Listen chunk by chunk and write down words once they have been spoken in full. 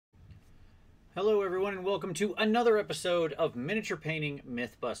Hello, everyone, and welcome to another episode of Miniature Painting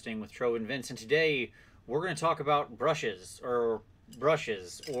Mythbusting with Trove and Vince. And today we're going to talk about brushes, or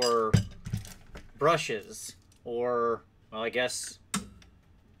well, I guess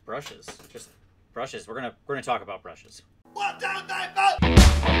brushes, just brushes. We're gonna talk about brushes. One, two, three, four.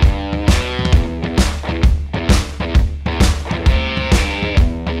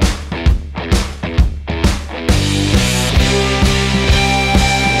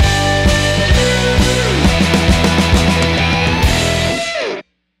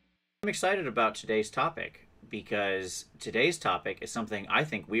 I'm excited about today's topic because today's topic is something I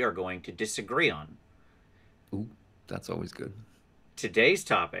think we are going to disagree on. Ooh, that's always good. Today's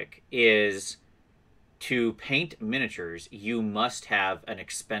topic is to paint miniatures, you must have an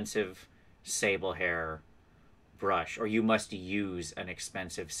expensive sable hair brush, or you must use an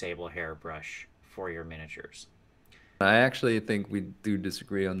expensive sable hair brush for your miniatures. I actually think we do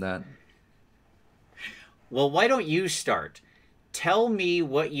disagree on that. Well, why don't you start? Tell me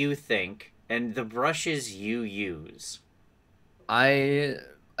what you think and the brushes you use. I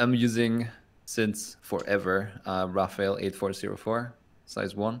am using since forever Raphael 8404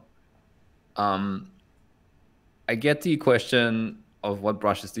 size 1. I get the question of what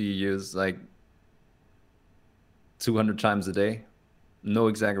brushes do you use like 200 times a day. No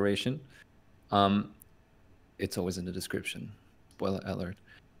exaggeration. It's always in the description. Spoiler alert.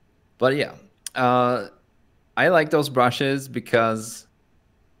 But yeah, I like those brushes because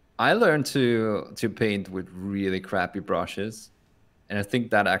I learned to paint with really crappy brushes, and I think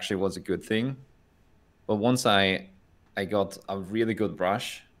that actually was a good thing. But once I got a really good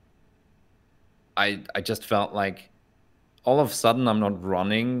brush, I just felt like all of a sudden I'm not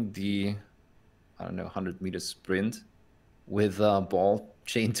running the, I don't know, 100-meter sprint with a ball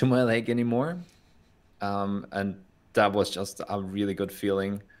chained to my leg anymore. And that was just a really good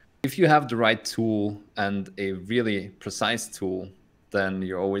feeling. If you have the right tool and a really precise tool, then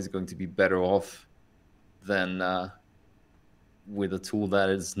you're always going to be better off than with a tool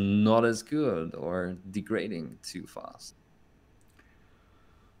that is not as good or degrading too fast.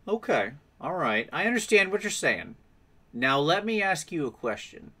 Okay, all right. I understand what you're saying. Now, let me ask you a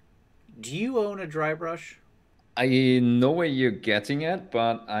question. Do you own a dry brush? I know where you're getting at,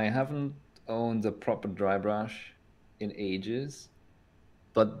 but I haven't owned a proper dry brush in ages,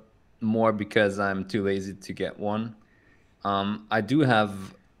 but more because I'm too lazy to get one. I do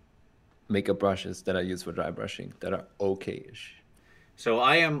have makeup brushes that I use for dry brushing that are okay-ish. So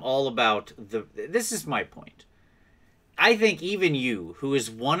I am all about the. This is my point. I think even you, who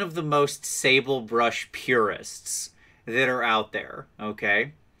is one of the most sable brush purists that are out there,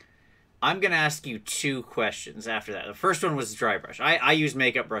 okay? I'm going to ask you two questions after that. The first one was dry brush. I use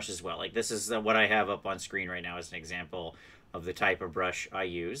makeup brush as well. Like, this is what I have up on screen right now as an example of the type of brush I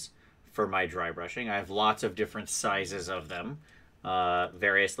use for my dry brushing. I have lots of different sizes of them,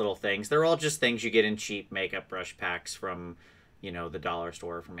 various little things. They're all just things you get in cheap makeup brush packs from, the dollar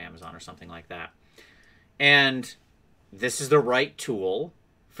store or from Amazon or something like that. And this is the right tool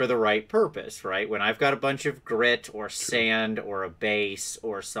for the right purpose, right? When I've got a bunch of grit or sand or a base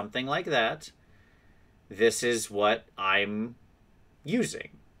or something like that, this is what I'm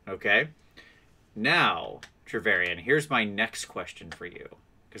using, okay? Now, Trevarian, here's my next question for you.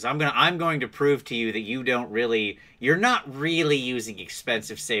 Because I'm going to prove to you that you're not really using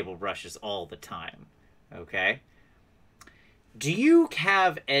expensive sable brushes all the time, okay? Do you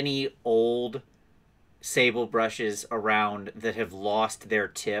have any old sable brushes around that have lost their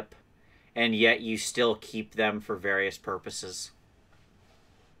tip, and yet you still keep them for various purposes?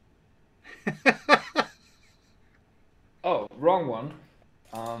 Oh, wrong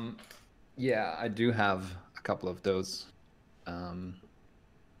one. Yeah, I do have a couple of those.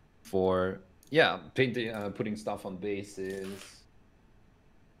 For yeah, painting, putting stuff on bases.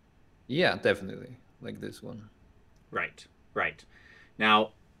 Yeah, definitely like this one. Right, right.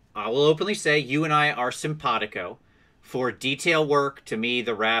 Now, I will openly say you and I are simpatico. For detail work, to me,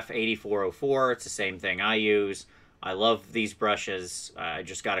 the RAF 8404, it's the same thing I use. I love these brushes. I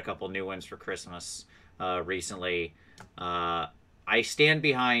just got a couple new ones for Christmas recently. I stand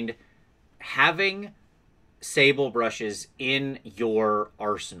behind having sable brushes in your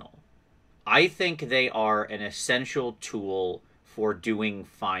arsenal. I think they are an essential tool for doing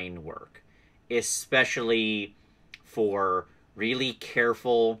fine work, especially for really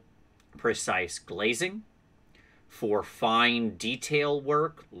careful, precise glazing, for fine detail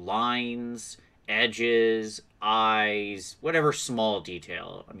work, lines, edges, eyes, whatever small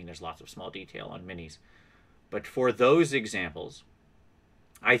detail. I mean, there's lots of small detail on minis. But for those examples,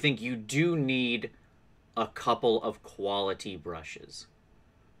 I think you do need a couple of quality brushes.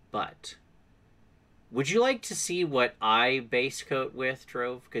 But Would you like to see what I base coat with,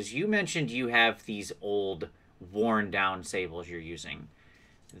 Drove? Because you mentioned you have these old, worn down sables you're using.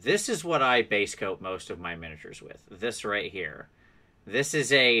 This is what I base coat most of my miniatures with. This right here. This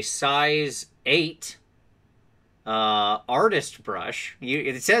is a size 8 artist brush.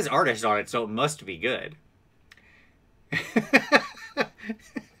 It says artist on it, so it must be good.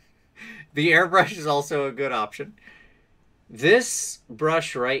 The airbrush is also a good option. This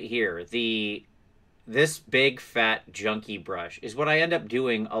brush right here, this big fat junky brush, is what I end up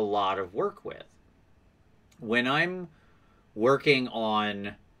doing a lot of work with. When I'm working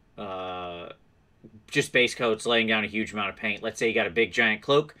on just base coats, laying down a huge amount of paint. Let's say you got a big giant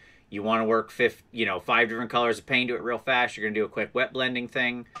cloak. You want to work 5 different colors of paint, do it real fast. You're going to do a quick wet blending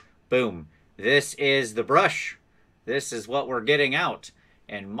thing. Boom. This is the brush. This is what we're getting out.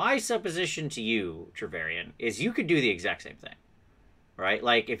 And my supposition to you, Trevarian, is you could do the exact same thing. Right?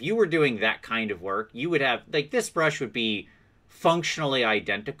 Like, if you were doing that kind of work, you would have, like, this brush would be functionally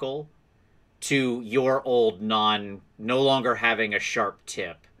identical to your old no longer having a sharp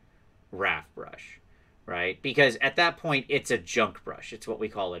tip raft brush, right? Because at that point, it's a junk brush. It's what we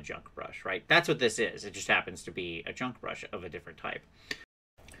call a junk brush, right? That's what this is. It just happens to be a junk brush of a different type.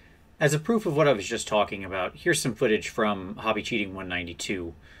 As a proof of what I was just talking about, here's some footage from Hobby Cheating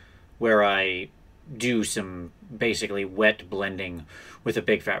 192, where I do some basically wet blending with a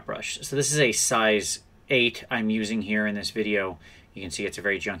big fat brush. So this is a size 8 I'm using here in this video. You can see it's a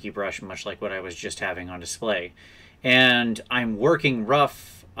very junky brush, much like what I was just having on display. And I'm working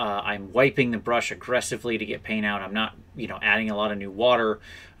rough. I'm wiping the brush aggressively to get paint out. I'm not, adding a lot of new water.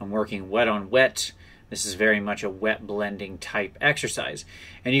 I'm working wet on wet. This is very much a wet blending type exercise.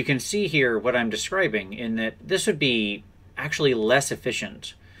 And you can see here what I'm describing in that this would be actually less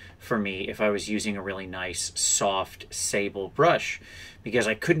efficient for me if I was using a really nice, soft Sable brush, because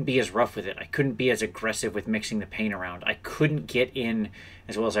I couldn't be as rough with it. I couldn't be as aggressive with mixing the paint around. I couldn't get in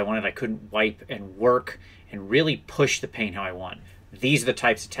as well as I wanted. I couldn't wipe and work and really push the paint how I want. These are the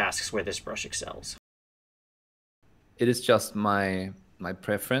types of tasks where this brush excels. It is just my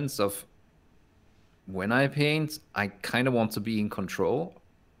preference of when I paint, I kind of want to be in control.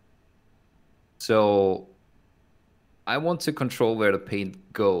 So I want to control where the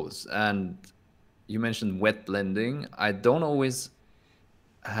paint goes. And you mentioned wet blending. I don't always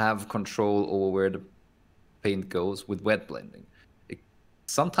have control over where the paint goes with wet blending.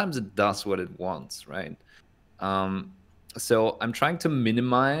 Sometimes it does what it wants, right? So I'm trying to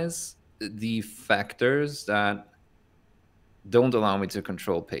minimize the factors that don't allow me to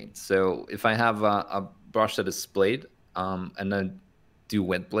control paint. So if I have a brush that is splayed and then do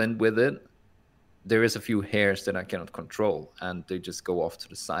wet blend with it, there is a few hairs that I cannot control, and they just go off to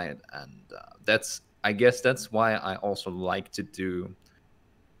the side. And I guess that's why I also like to do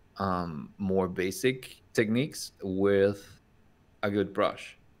more basic techniques with a good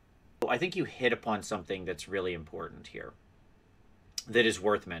brush. I think you hit upon something that's really important here that is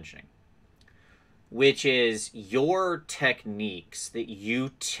worth mentioning, which is your techniques that you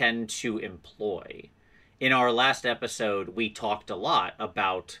tend to employ. In our last episode, we talked a lot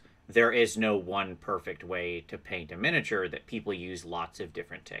about there is no one perfect way to paint a miniature, that people use lots of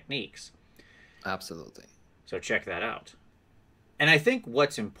different techniques. Absolutely. So check that out. And I think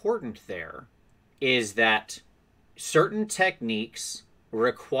what's important there is that certain techniques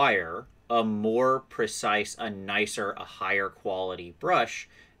require a more precise, a nicer, a higher quality brush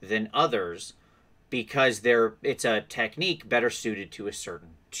than others, because it's a technique better suited to a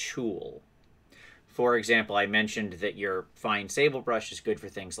certain tool. For example, I mentioned that your fine Sable brush is good for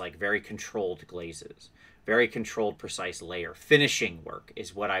things like very controlled glazes, very controlled precise layer. Finishing work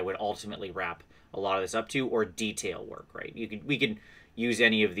is what I would ultimately wrap a lot of this up to, or detail work, right? We can use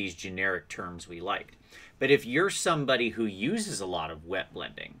any of these generic terms we like. But if you're somebody who uses a lot of wet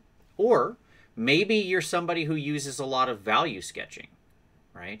blending, or maybe you're somebody who uses a lot of value sketching,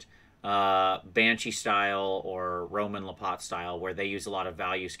 right? Banshee style or Roman Lapat style, where they use a lot of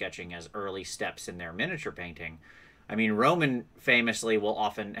value sketching as early steps in their miniature painting. I mean, Roman famously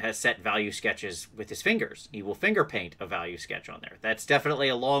has set value sketches with his fingers. He will finger paint a value sketch on there. That's definitely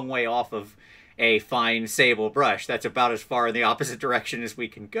a long way off of a fine Sable brush. That's about as far in the opposite direction as we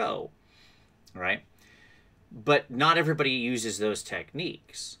can go, right? But not everybody uses those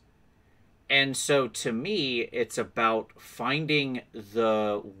techniques. And so to me, it's about finding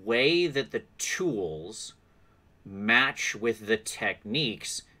the way that the tools match with the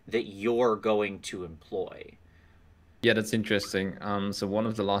techniques that you're going to employ. Yeah, that's interesting. So one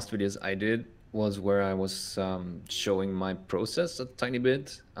of the last videos I did was where I was showing my process a tiny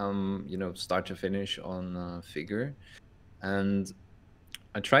bit, start to finish on figure. And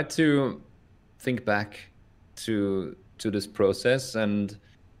I tried to think back to this process, and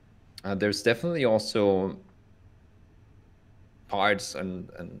there's definitely also parts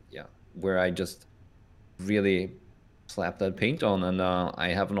and yeah, where I just really slap that paint on, and I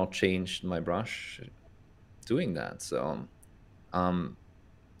have not changed my brush doing that. So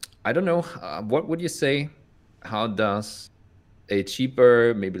I don't know. What would you say? How does a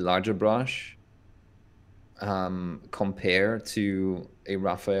cheaper, maybe larger brush compare to a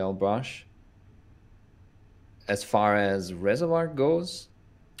Raphael brush as far as reservoir goes?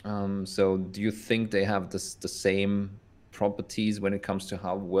 So do you think they have the same properties when it comes to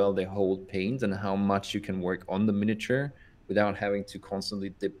how well they hold paint and how much you can work on the miniature without having to constantly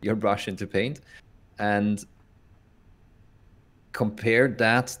dip your brush into paint? And compare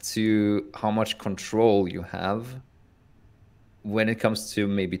that to how much control you have when it comes to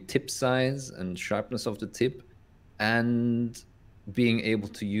maybe tip size and sharpness of the tip, and being able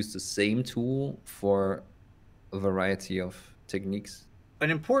to use the same tool for a variety of techniques. An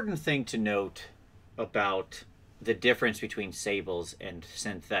important thing to note about the difference between sables and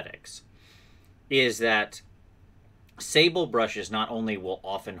synthetics is that sable brushes not only will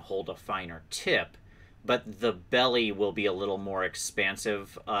often hold a finer tip, but the belly will be a little more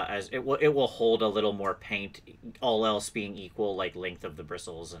expansive, as it will hold a little more paint, all else being equal, like length of the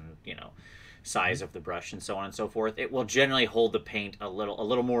bristles and size of the brush and so on and so forth. It will generally hold the paint a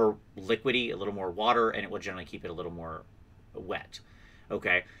little more liquidy, a little more water, and it will generally keep it a little more wet.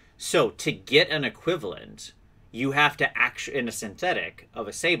 Okay, so to get an equivalent, you have to actually, in a synthetic of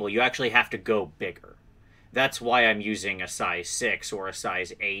a sable, you actually have to go bigger. That's why I'm using a size 6 or a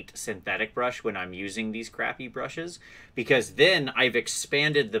size 8 synthetic brush when I'm using these crappy brushes, because then I've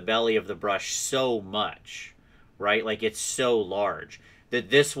expanded the belly of the brush so much, right? Like it's so large that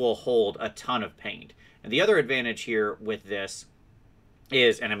this will hold a ton of paint. And the other advantage here with this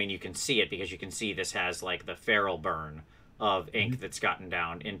is, and I mean, you can see it because you can see this has like the ferrule burn of ink that's gotten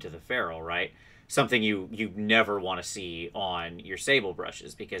down into the ferrule, right? Something you never want to see on your sable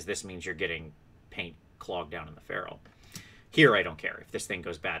brushes, because this means you're getting paint clogged down in the ferrule. Here, I don't care. If this thing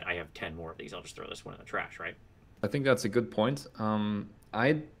goes bad, I have 10 more of these. I'll just throw this one in the trash, right? I think that's a good point.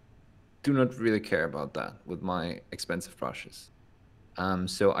 I do not really care about that with my expensive brushes.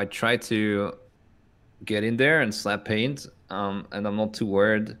 So I try to get in there and slap paint, and I'm not too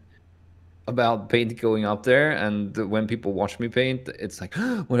worried about paint going up there. And when people watch me paint, it's like,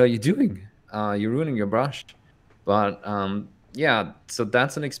 what are you doing? You're ruining your brush. But yeah, so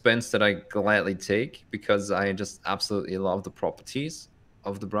that's an expense that I gladly take because I just absolutely love the properties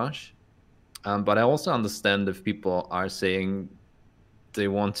of the brush. But I also understand if people are saying they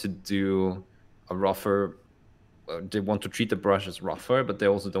want to do a rougher, they want to treat the brushes rougher, but they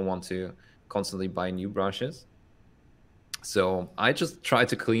also don't want to constantly buy new brushes. So I just try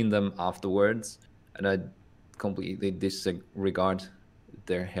to clean them afterwards, and I completely disregard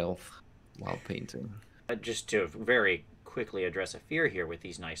their health while painting. Just to very quickly address a fear here with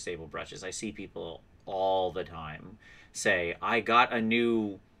these nice sable brushes, I see people all the time say, I got a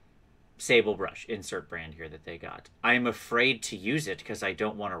new sable brush, insert brand here that they got. I'm afraid to use it because I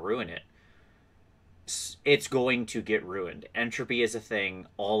don't want to ruin it. It's going to get ruined. Entropy is a thing.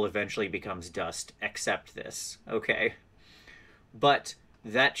 All eventually becomes dust, except this, okay? But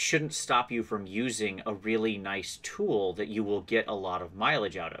that shouldn't stop you from using a really nice tool that you will get a lot of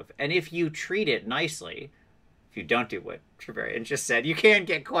mileage out of. And if you treat it nicely, if you don't do what Treverian just said, you can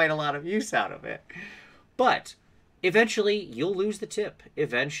get quite a lot of use out of it. But eventually, you'll lose the tip.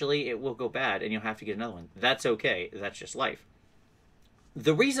 Eventually, it will go bad, and you'll have to get another one. That's okay. That's just life.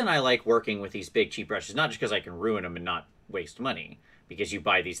 The reason I like working with these big, cheap brushes, not just because I can ruin them and not waste money, because you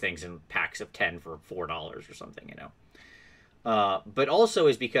buy these things in packs of 10 for $4 or something, you know. But also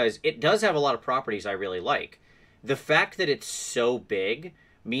is because it does have a lot of properties I really like. The fact that it's so big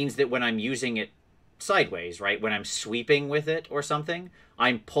means that when I'm using it sideways, right, when I'm sweeping with it or something,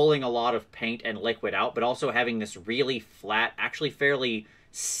 I'm pulling a lot of paint and liquid out, but also having this really flat, actually fairly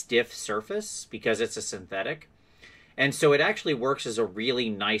stiff surface because it's a synthetic. And so it actually works as a really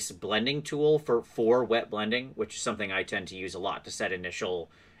nice blending tool for wet blending, which is something I tend to use a lot to set initial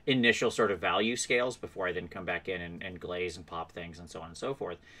sort of value scales before I then come back in and glaze and pop things and so on and so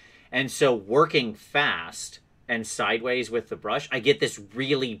forth. And so working fast and sideways with the brush, I get this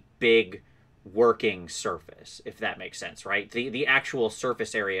really big working surface, if that makes sense, right? The actual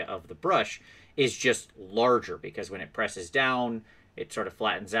surface area of the brush is just larger because when it presses down, it sort of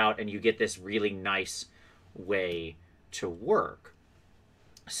flattens out and you get this really nice way to work.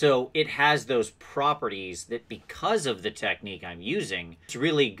 So it has those properties that because of the technique I'm using, it's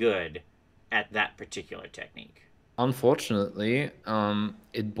really good at that particular technique. unfortunately,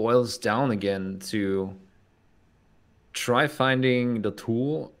 it boils down again to try finding the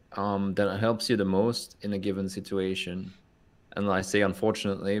tool that helps you the most in a given situation. And I say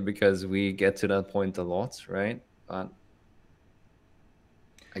unfortunately because we get to that point a lot, right? But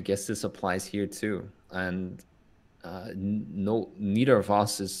I guess this applies here too. And no, neither of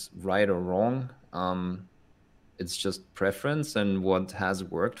us is right or wrong. It's just preference and what has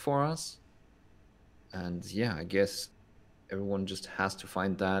worked for us. And yeah, I guess everyone just has to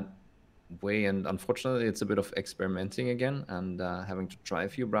find that way. And unfortunately, it's a bit of experimenting again and having to try a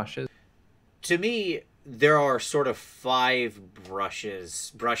few brushes. To me, there are sort of 5 brush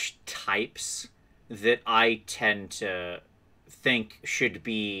types that I tend to think should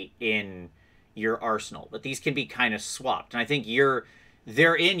be in your arsenal. But these can be kind of swapped. And I think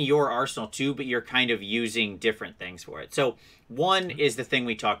they're in your arsenal too, but you're kind of using different things for it. So one is the thing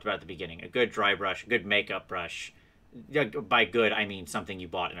we talked about at the beginning, a good dry brush, a good makeup brush. By good, I mean something you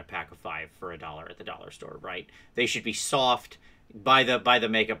bought in a pack of 5 for $1 at the dollar store, right? They should be soft. Buy the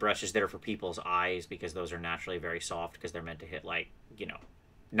makeup brushes that are for people's eyes, because those are naturally very soft because they're meant to hit, like,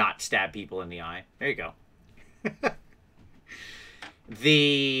 not stab people in the eye. There you go.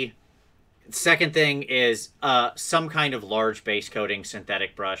 The second thing is some kind of large base coating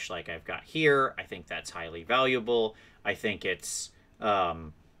synthetic brush like I've got here. I think that's highly valuable. I think it's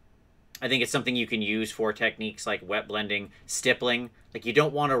something you can use for techniques like wet blending, stippling. Like, you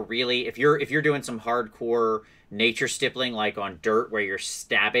don't want to really, if you're doing some hardcore nature stippling, like on dirt where you're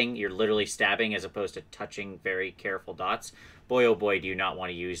literally stabbing as opposed to touching very careful dots, boy oh boy do you not want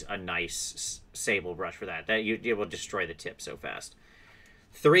to use a nice Sable brush for that. It will destroy the tip so fast.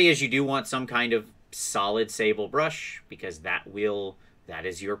 3 is you do want some kind of solid Sable brush, because that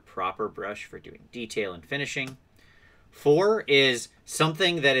is your proper brush for doing detail and finishing. 4 is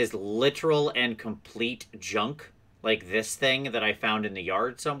something that is literal and complete junk, like this thing that I found in the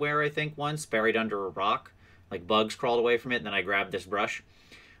yard somewhere, I think once, buried under a rock. Like, bugs crawled away from it, and then I grabbed this brush.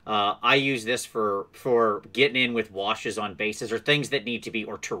 I use this for getting in with washes on bases, or things that need to be,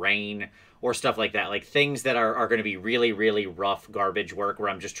 or terrain, or stuff like that. Like, things that are going to be really, really rough garbage work, where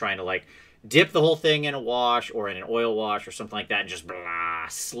I'm just trying to, like, dip the whole thing in a wash or in an oil wash or something like that, and just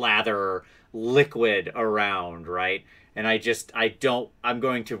slather liquid around, right? And I'm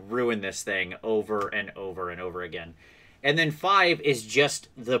going to ruin this thing over and over and over again. And then 5 is just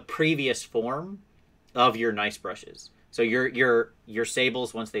the previous form of your nice brushes. So your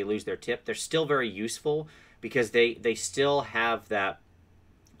Sables, once they lose their tip, they're still very useful because they still have that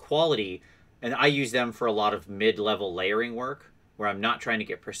quality. And I use them for a lot of mid-level layering work where I'm not trying to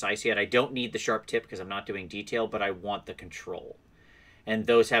get precise yet. I don't need the sharp tip because I'm not doing detail, but I want the control. And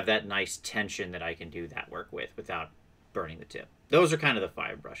those have that nice tension that I can do that work with without burning the tip. Those are kind of the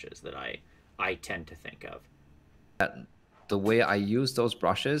 5 brushes that I tend to think of. The way I use those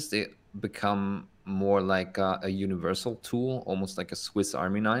brushes, they become more like a universal tool, almost like a Swiss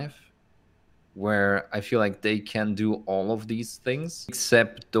Army knife, where I feel like they can do all of these things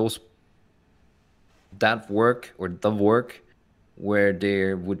except that work or the work where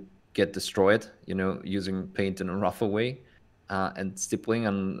they would get destroyed, using paint in a rougher way, and stippling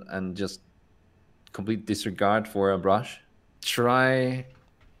and just complete disregard for a brush. Try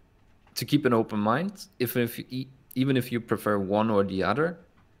to keep an open mind, even if you prefer one or the other.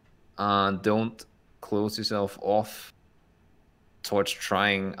 Don't close yourself off towards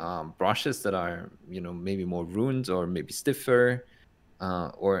trying brushes that are, maybe more ruined or maybe stiffer,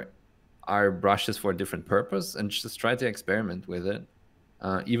 or are brushes for a different purpose, and just try to experiment with it,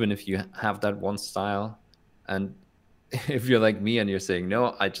 even if you have that one style. And if you're like me and you're saying,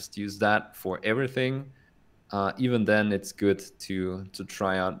 no, I just use that for everything, even then it's good to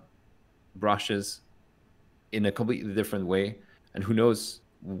try out brushes in a completely different way. And who knows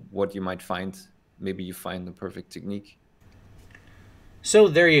what you might find. Maybe you find the perfect technique. So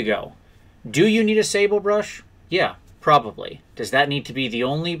there you go. Do you need a Sable brush? Yeah, probably. Does that need to be the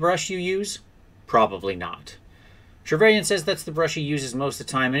only brush you use? Probably not. Trevelyan says that's the brush he uses most of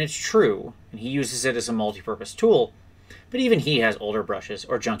the time, and it's true, and he uses it as a multi-purpose tool. But even he has older brushes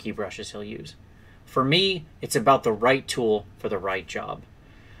or junky brushes he'll use. For me, it's about the right tool for the right job.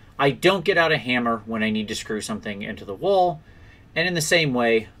 I don't get out a hammer when I need to screw something into the wall, and in the same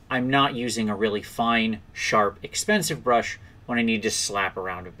way, I'm not using a really fine, sharp, expensive brush when I need to slap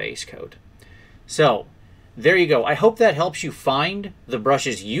around a base coat. So, there you go. I hope that helps you find the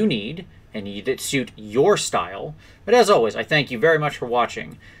brushes you need and that suit your style. But as always, I thank you very much for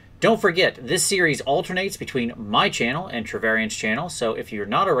watching. Don't forget, this series alternates between my channel and Trevelyan's channel, so if you're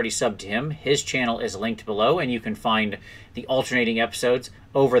not already subbed to him, his channel is linked below, and you can find the alternating episodes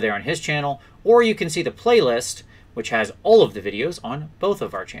over there on his channel, or you can see the playlist which has all of the videos on both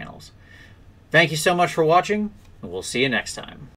of our channels. Thank you so much for watching, and we'll see you next time.